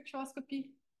Raman spectroscopy.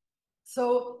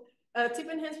 So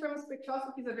tip-enhanced Raman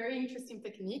spectroscopy is a very interesting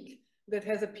technique that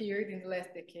has appeared in the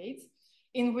last decades,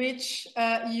 in which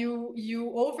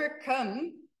you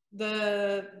overcome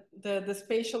the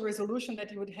spatial resolution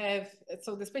that you would have.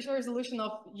 So the spatial resolution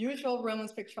of usual Raman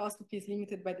spectroscopy is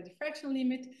limited by the diffraction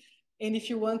limit. And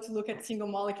if you want to look at single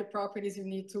molecule properties, you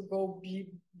need to go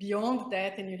beyond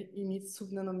that, and you need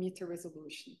sub-nanometer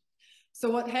resolution. So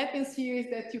what happens here is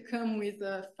that you come with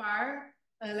a far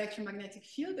electromagnetic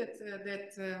field that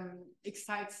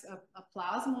excites a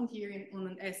plasmon here on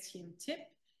an STM tip.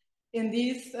 And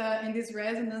this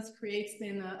resonance creates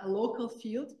then a local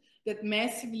field that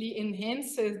massively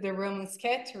enhances the Raman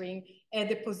scattering at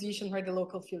the position where the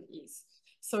local field is.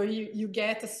 So you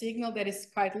get a signal that is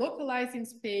quite localized in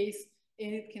space,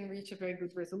 and it can reach a very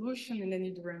good resolution, and then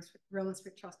you do Raman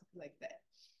spectroscopy like that.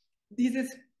 This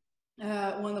is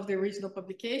one of the original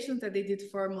publications that they did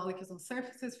for molecules on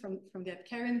surfaces from the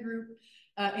Abkarian group.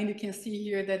 And you can see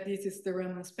here that this is the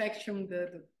Raman spectrum,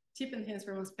 the tip-enhanced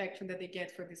Raman spectrum that they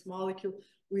get for this molecule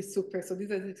with super. So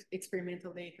these are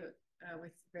experimental data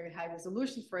with very high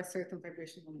resolution for a certain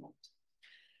vibrational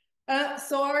mode.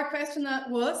 So our question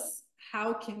was,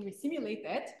 how can we simulate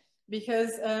that?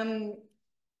 Because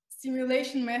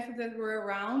simulation methods that were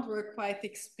around were quite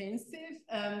expensive,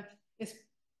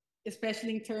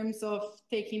 especially in terms of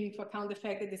taking into account the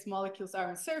fact that these molecules are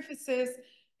on surfaces.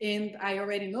 And I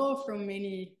already know from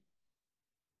a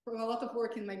lot of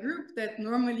work in my group that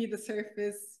normally the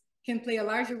surface can play a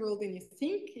larger role than you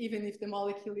think, even if the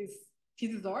molecule is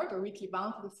physisorb or weakly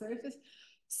bound to the surface.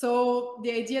 So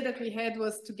the idea that we had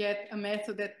was to get a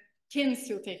method that can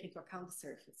still take into account the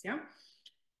surface, yeah?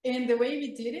 And the way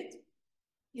we did it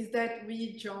is that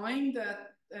we joined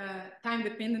time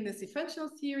dependency functional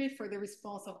theory for the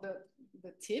response of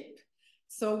the tip.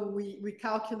 So we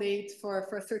calculate for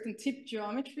a certain tip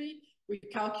geometry, We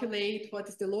calculate what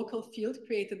is the local field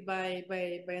created by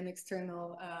an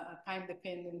external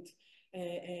time-dependent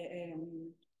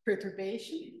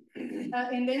perturbation.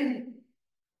 And then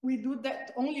we do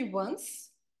that only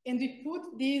once, and we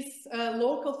put this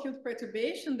local field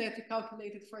perturbation that we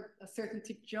calculated for a certain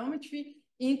tip geometry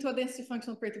into a density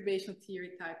functional perturbation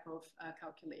theory type of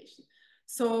calculation.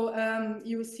 So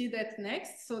you will see that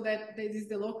next. So that this is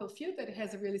the local field that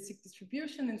has a realistic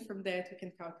distribution, and from that we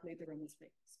can calculate the Raman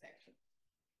spectrum.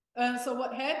 So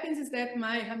what happens is that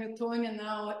my Hamiltonian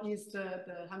now is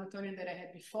the Hamiltonian that I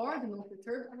had before, the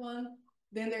non-perturbed one.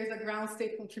 Then there's a ground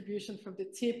state contribution from the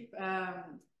tip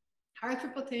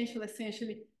Hartree potential,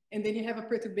 essentially. And then you have a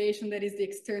perturbation that is the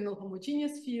external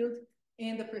homogeneous field,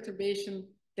 and the perturbation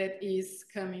that is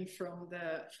coming from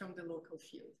the local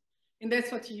field. And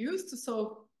that's what you use to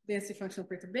solve density functional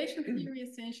perturbation theory,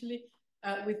 essentially.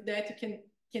 With that, you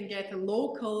can get a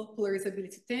local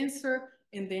polarizability tensor,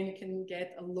 and then you can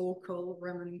get a local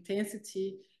Raman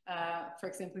intensity. For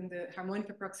example, in the harmonic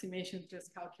approximation,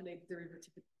 just calculate the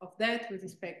derivative of that with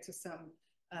respect to some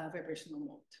vibrational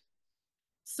mode.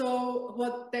 So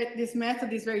this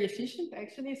method is very efficient,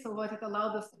 actually. So what it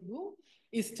allowed us to do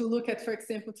is to look at, for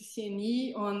example,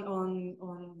 TCNE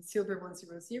on silver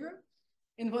 100.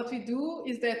 And what we do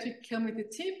is that we come with the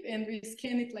tip and we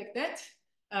scan it like that.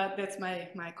 That's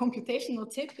my computational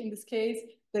tip in this case.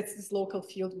 That's this local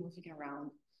field moving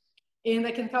around. And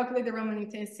I can calculate the Raman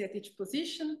intensity at each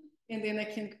position, and then I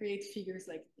can create figures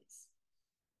like this.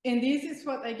 And this is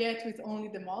what I get with only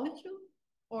the molecule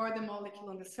or the molecule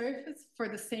on the surface for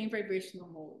the same vibrational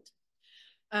mode.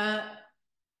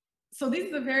 So this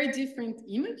is a very different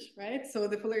image, right? So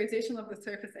the polarization of the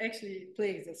surface actually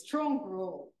plays a strong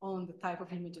role on the type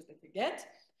of images that you get.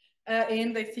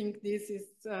 And I think this is,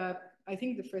 I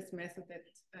think, the first method that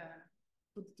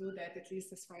could do that, at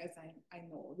least as far as I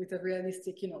know, with a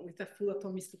realistic, with a full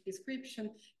atomistic description,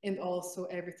 and also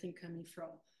everything coming from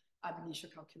ab initio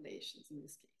calculations in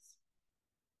this case.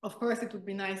 Of course, it would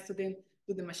be nice to then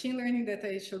do the machine learning that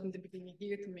I showed in the beginning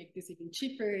here to make this even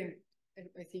cheaper, and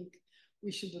I think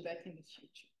we should do that in the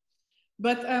future.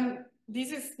 But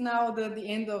this is now the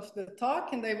end of the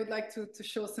talk, and I would like to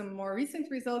show some more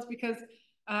recent results, because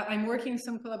I'm working with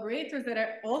some collaborators that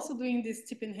are also doing this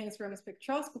tip-enhanced Raman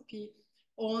spectroscopy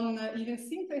on even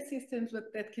simpler systems,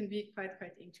 but that can be quite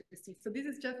interesting. So this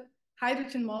is just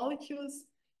hydrogen molecules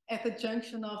at the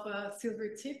junction of a silver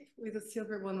tip with a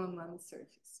silver 111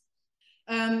 surface.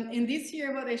 And this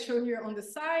here, what I show here on the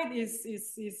side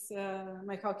is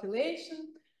my calculation.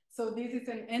 So this is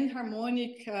an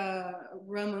enharmonic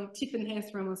Raman,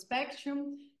 tip-enhanced Raman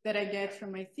spectrum that I get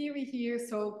from my theory here.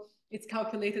 So it's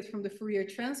calculated from the Fourier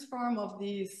transform of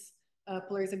these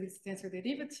polarizability tensor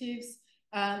derivatives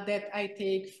that I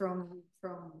take from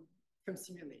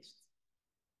simulations.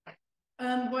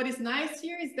 What is nice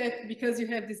here is that because you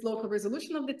have this local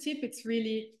resolution of the tip, it's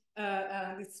really,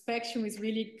 the spectrum is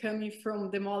really coming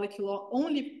from the molecule,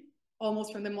 only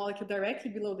almost from the molecule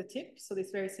directly below the tip. So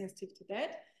it's very sensitive to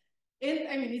that. And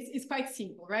I mean, it's quite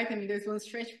simple, right? I mean, there's one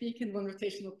stretch peak and one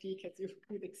rotational peak, as you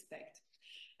would expect.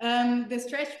 The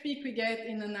stretch peak we get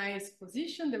in a nice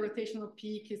position. The rotational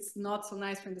peak is not so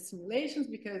nice from the simulations,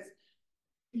 because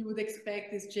you would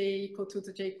expect this J equal 2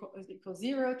 to J equal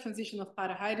 0 transition of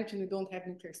para-hydrogen. You don't have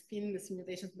nuclear spin in the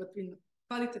simulations, but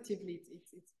qualitatively,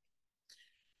 it's.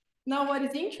 Now, what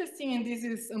is interesting, and this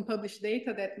is unpublished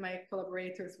data that my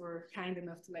collaborators were kind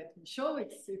enough to let me show.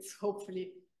 It's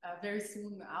hopefully very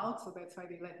soon out, so that's why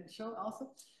they let me show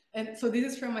also. And so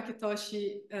this is from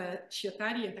Akitoshi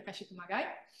Shiotari and Takashi Kumagai.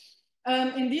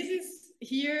 And this is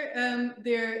here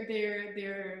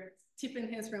their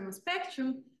tip-enhanced Raman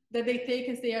spectrum that they take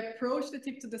as they approach the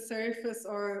tip to the surface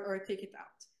or take it out.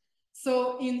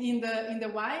 So in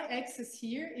the y-axis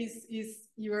here is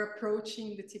you're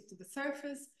approaching the tip to the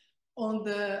surface. On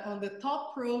the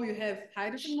top row you have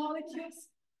hydrogen molecules.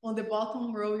 On the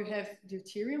bottom row you have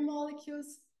deuterium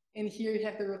molecules. And here you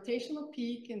have the rotational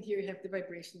peak, and here you have the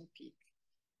vibrational peak.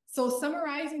 So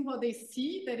summarizing what they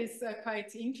see that is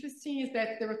quite interesting is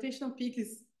that the rotational peak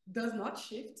does not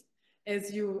shift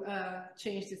as you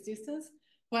change this distance,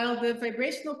 while the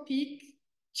vibrational peak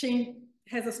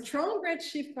has a strong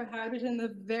redshift for hydrogen and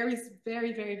a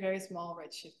very small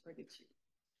redshift for deuterium.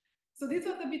 So this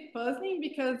was a bit puzzling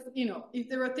because, if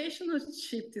the rotational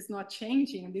shift is not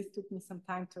changing, and this took me some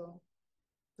time to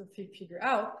figure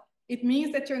out, it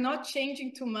means that you're not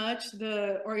changing too much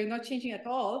or you're not changing at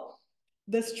all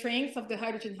the strength of the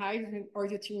hydrogen-hydrogen or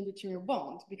deuterium-deuterium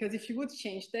bond. Because if you would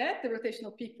change that, the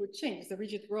rotational peak would change. The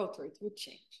rigid rotor, it would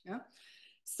change. Yeah?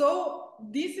 So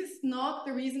this is not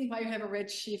the reason why you have a red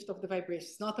shift of the vibration.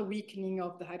 It's not a weakening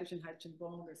of the hydrogen-hydrogen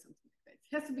bond or something like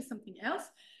has to be something else.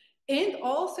 And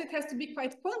also it has to be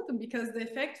quite quantum, because the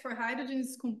effect for hydrogen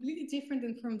is completely different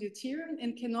than from deuterium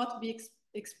and cannot be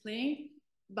explained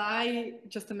by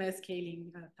just a mass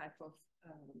scaling type of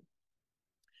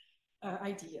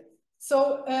idea.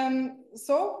 So,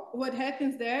 so what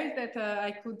happens there is that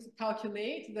I could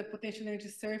calculate the potential energy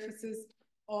surfaces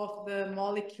of the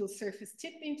molecule surface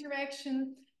tip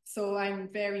interaction. So I'm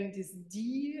varying this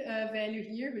D value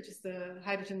here, which is the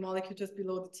hydrogen molecule just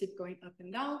below the tip going up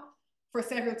and down for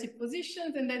several tip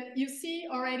positions. And that you see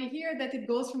already here that it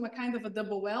goes from a kind of a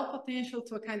double well potential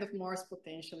to a kind of Morse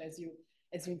potential as you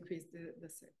increase the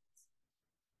surface.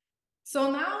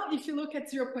 So now if you look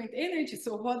at 0-point energy,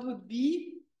 so what would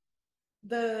be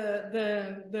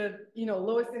the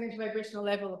lowest energy vibrational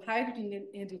level of hydrogen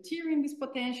and deuterium in these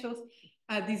potentials?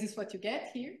 This is what you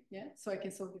get here. Yeah, so I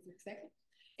can solve this exactly.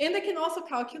 And I can also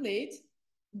calculate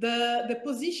the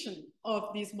position of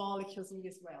these molecules in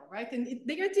this well, right? And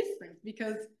they are different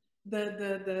because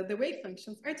the wave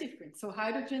functions are different. So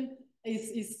hydrogen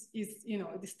is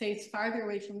it stays farther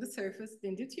away from the surface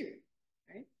than deuterium,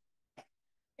 right?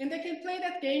 And I can play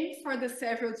that game for the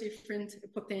several different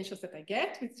potentials that I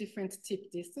get with different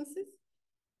tip distances.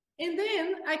 And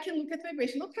then I can look at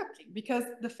vibrational coupling, because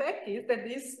the fact is that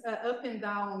this up and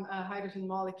down hydrogen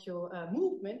molecule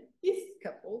movement is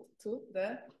coupled to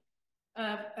the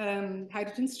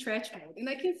hydrogen stretch mode. And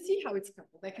I can see how it's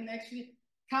coupled. I can actually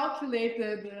calculate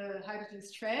the hydrogen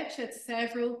stretch at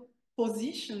several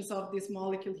positions of this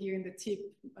molecule here in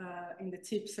the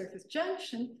tip surface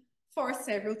junction for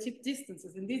several tip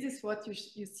distances. And this is what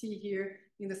you see here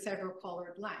in the several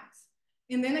colored lines.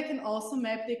 And then I can also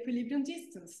map the equilibrium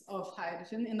distance of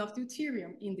hydrogen and of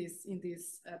deuterium in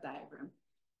this diagram.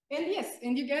 And yes,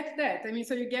 and you get that. I mean,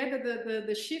 so you get that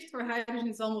the shift for hydrogen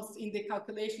is almost in the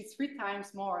calculation 3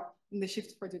 times more than the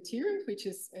shift for deuterium, which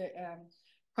is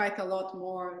quite a lot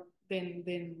more than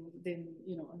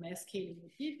a mass scaling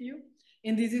would give you.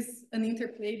 And this is an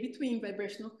interplay between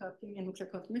vibrational coupling and nuclear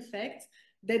quantum effects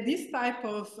that this type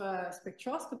of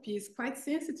spectroscopy is quite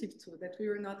sensitive to, that we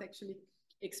were not actually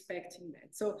expecting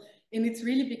that. So, and it's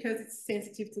really because it's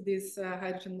sensitive to this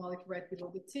hydrogen molecule right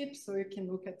below the tip, so you can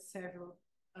look at several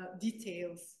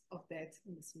details of that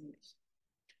in the simulation.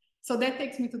 So that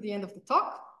takes me to the end of the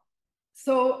talk.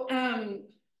 So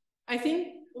I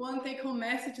think one take-home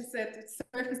message is that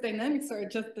surface dynamics, or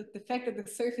just the fact that the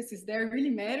surface is there, really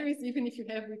matters. Even if you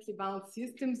have weakly bound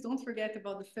systems, don't forget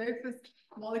about the surface.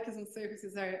 Molecules and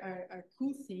surfaces are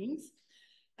cool things.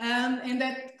 And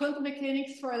that quantum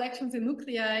mechanics for electrons and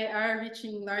nuclei are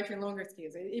reaching larger and longer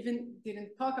scales. I even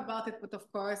didn't talk about it, but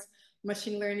of course,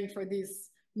 machine learning for this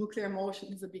nuclear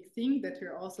motion is a big thing that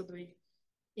we're also doing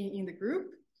in the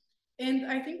group.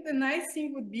 And I think the nice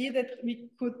thing would be that we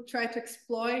could try to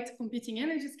exploit competing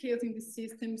energy scales in these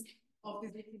systems, of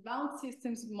these weakly bound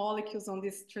systems, molecules on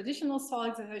these traditional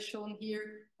solids that I've shown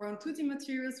here, or on 2D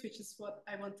materials, which is what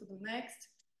I want to do next,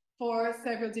 for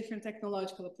several different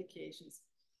technological applications.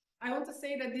 I want to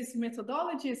say that this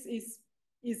methodology is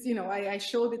I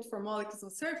showed it for molecules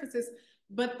and surfaces,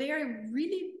 but they are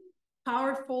really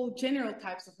powerful general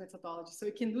types of methodology. So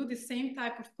you can do the same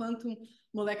type of quantum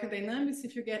molecular dynamics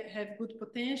if you have good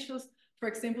potentials. For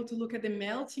example, to look at the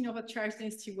melting of a charge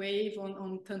density wave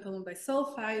on tantalum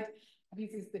disulfide.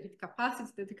 This is the heat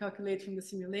capacity that we calculate from the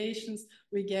simulations.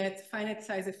 We get finite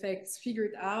size effects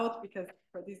figured out because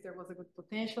for this there was a good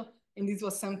potential. And this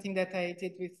was something that I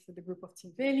did with the group of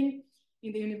Tim Welling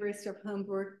in the University of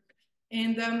Hamburg.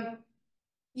 And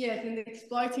yes, and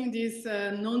exploiting these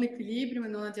non-equilibrium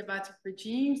and non-adiabatic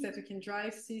regimes that we can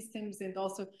drive systems and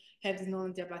also have this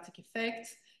non-adiabatic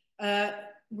effects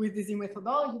with this new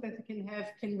methodology that we can have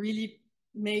can really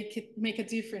make a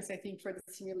difference, I think, for the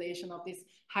simulation of these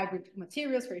hybrid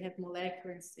materials where you have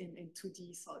moleculars in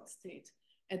 2D solid state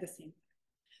at the same time.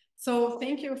 So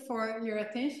thank you for your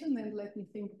attention, and let me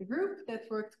thank the group that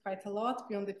worked quite a lot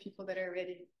beyond the people that I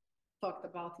already talked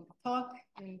about in the talk,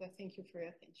 and thank you for your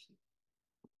attention.